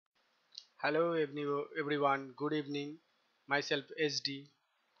Hello everyone, good evening. Myself SD.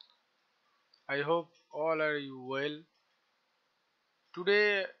 I hope all are you well.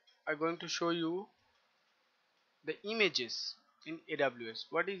 Today I'm going to show you the images in AWS.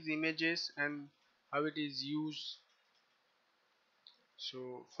 What is images and how it is used.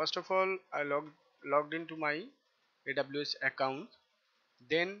 So first of all I logged into my AWS account.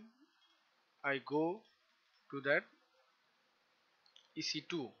 Then I go to that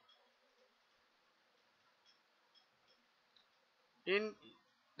EC2. In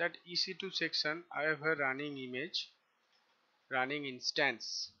that EC2 section I have a running image, running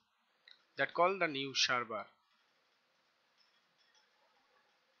instance that called the new server.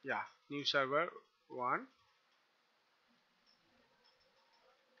 Yeah, new server 1.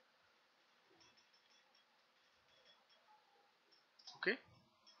 Okay,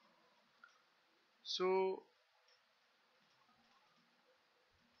 so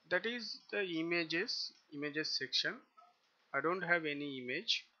that is the images section. I don't have any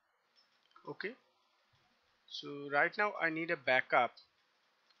image. Okay, so right now I need a backup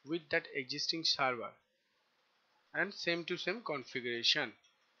with that existing server and same to same configuration.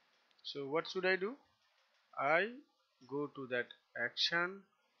 So what should I do? I go to that action,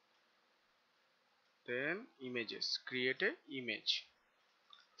 then images, create a image,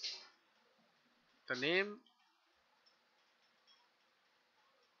 the name,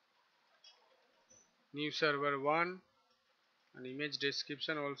 new server 1, and image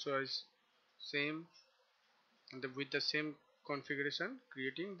description also is same, and with the same configuration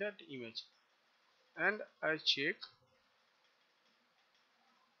creating that image. And I check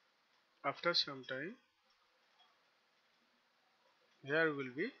after some time. Here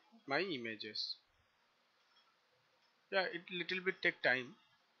will be my images. Yeah, it little bit take time.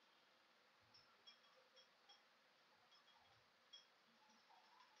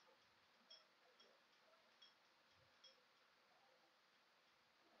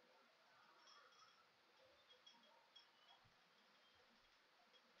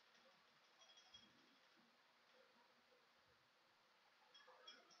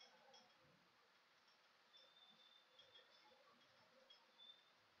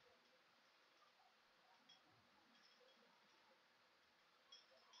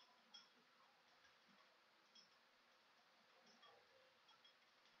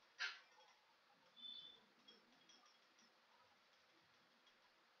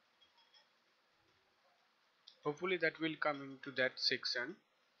 Hopefully that will come into that section.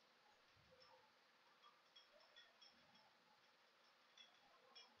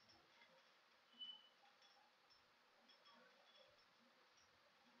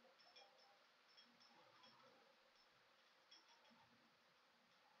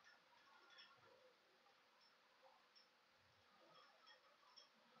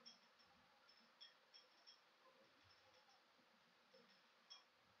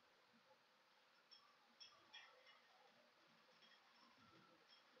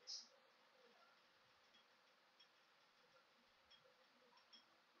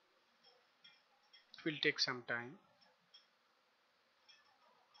 It will take some time.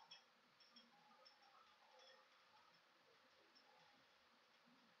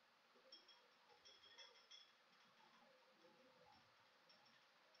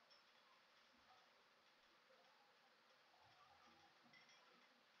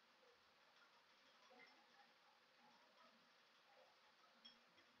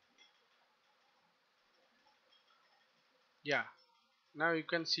 Yeah, now you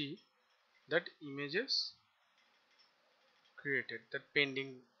can see that images created, that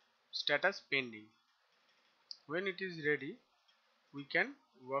pending status pending. When it is ready, we can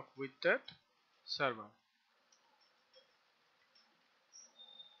work with that server.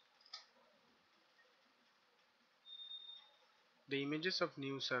 The images of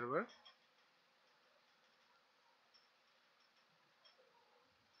new server.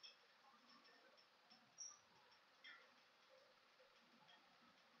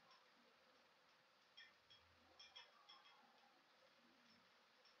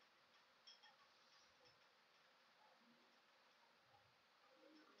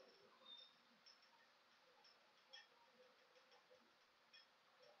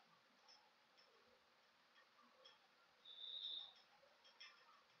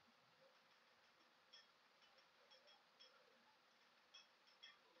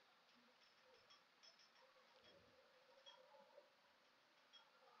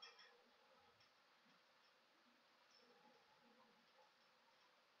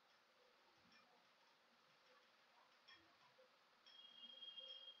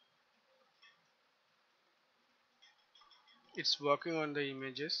 It's working on the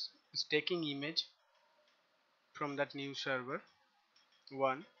images. is taking image from that new server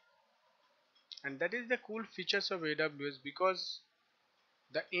 1, and that is the cool features of AWS, because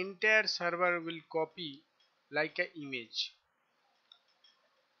the entire server will copy like a image,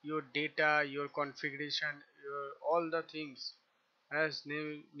 your data, your configuration, your all the things as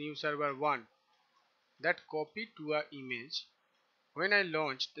new server 1, that copy to a image. When I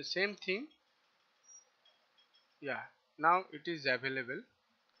launch the same thing, yeah, now it is available.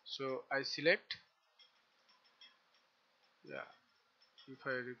 So I select, yeah, if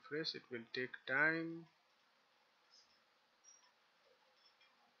I refresh it will take time.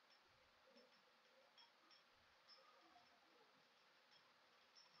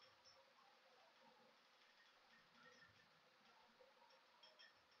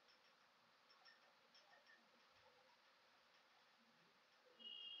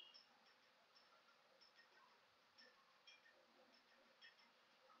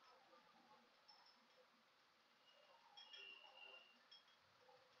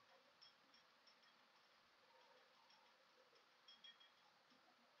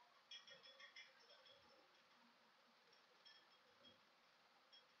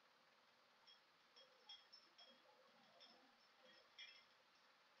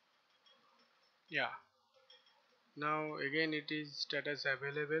 Yeah, now again it is status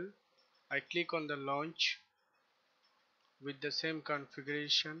available. I click on the launch with the same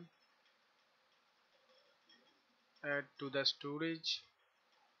configuration, add to the storage,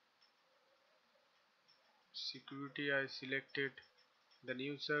 security I selected the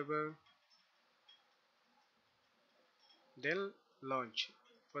new server, then launch.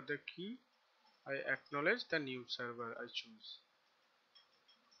 For the key I acknowledge the new server I choose.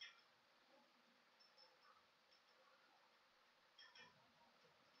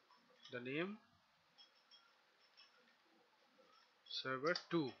 The name server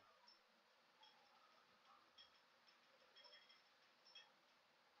 2.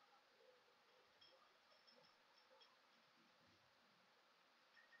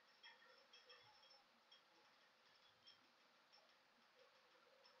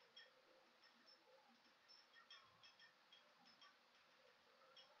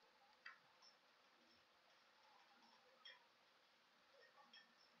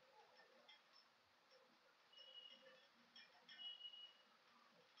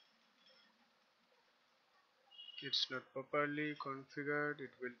 It's not properly configured, it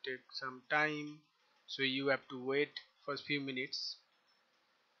will take some time, so you have to wait for a few minutes.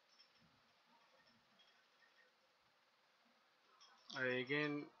 I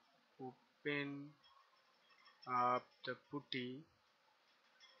again open up the putty.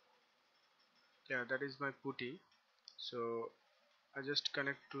 Yeah, that is my putty. So I just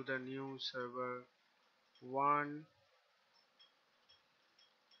connect to the new server 1,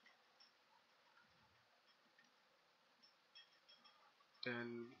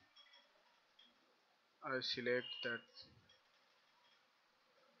 then I select that.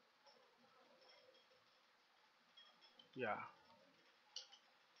 Yeah,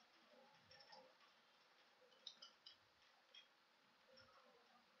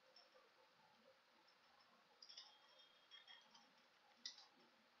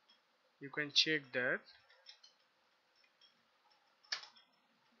 you can check that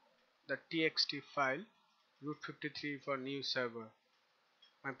the txt file root 53 for new server,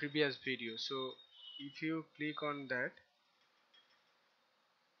 my previous video. So if you click on that,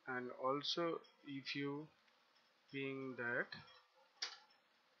 and also if you ping that,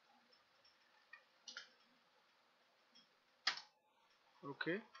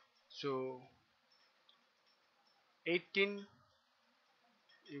 okay, so 18,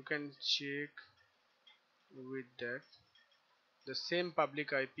 you can check with that the same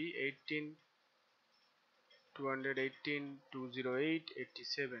public IP 18 218 208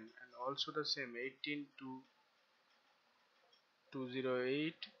 87, and also the same 18 to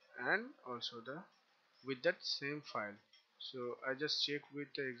 208, and also the with that same file. So I just check with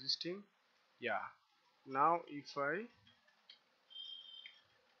the existing. Yeah, now if I,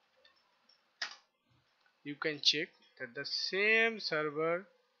 you can check that the same server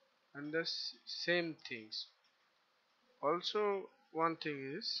and the same things. Also one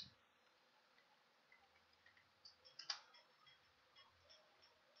thing is,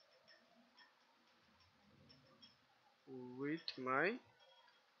 with my,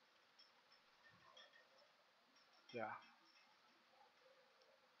 yeah,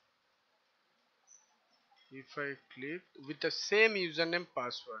 if I click with the same username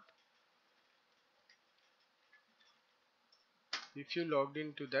password, if you logged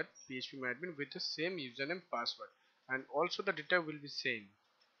into that php admin with the same username password, and also the data will be same.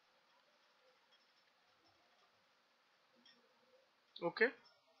 Okay,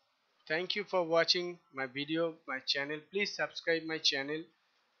 thank you for watching my video, my channel. Please subscribe my channel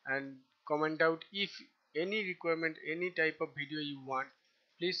and comment out if any requirement, any type of video you want.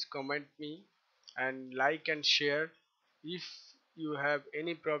 Please comment me and like and share. If you have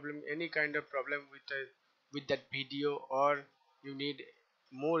any problem, any kind of problem with that video, or you need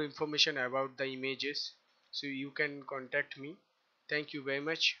more information about the images, so you can contact me. Thank you very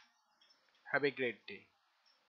much. Have a great day.